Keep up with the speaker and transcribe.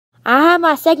I have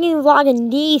my second vlog in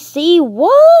DC.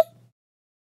 What?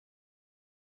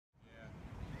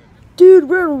 Dude,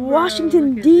 we're in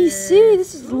Washington, D.C.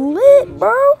 This is lit,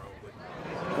 bro.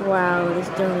 Wow, this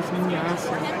dome is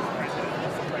massive.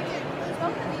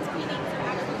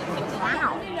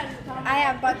 I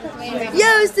have buckets made. Yo,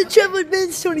 it's the Troubled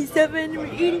Bench 27. We're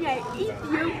eating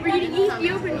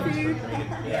Ethiopian food.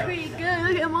 It's pretty good.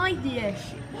 Look at my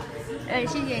dish.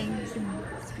 She's getting some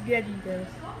spaghetti though.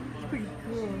 It's pretty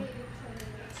cool.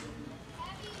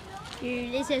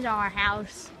 Dude, this is our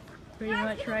house. Pretty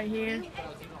much right here.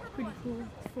 Pretty cool.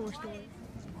 4 stories.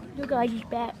 Look, guys, he's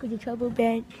back with the Troubled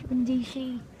Bench in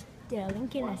DC. The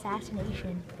Lincoln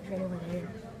assassination is right over there.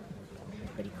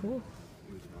 Pretty cool.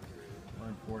 We're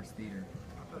in Ford's Theater.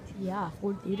 Yeah,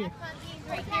 Ford Theater.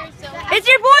 It's It's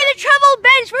your boy, the Troubled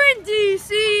Bench. We're in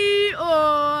DC.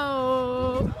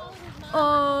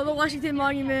 Oh, the Washington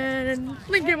Monument,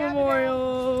 Lincoln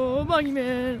Memorial,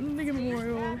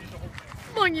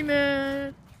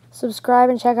 Monument. Subscribe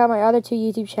and check out my other 2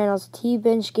 YouTube channels,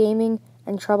 T-Bench Gaming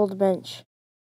and Troubled Bench.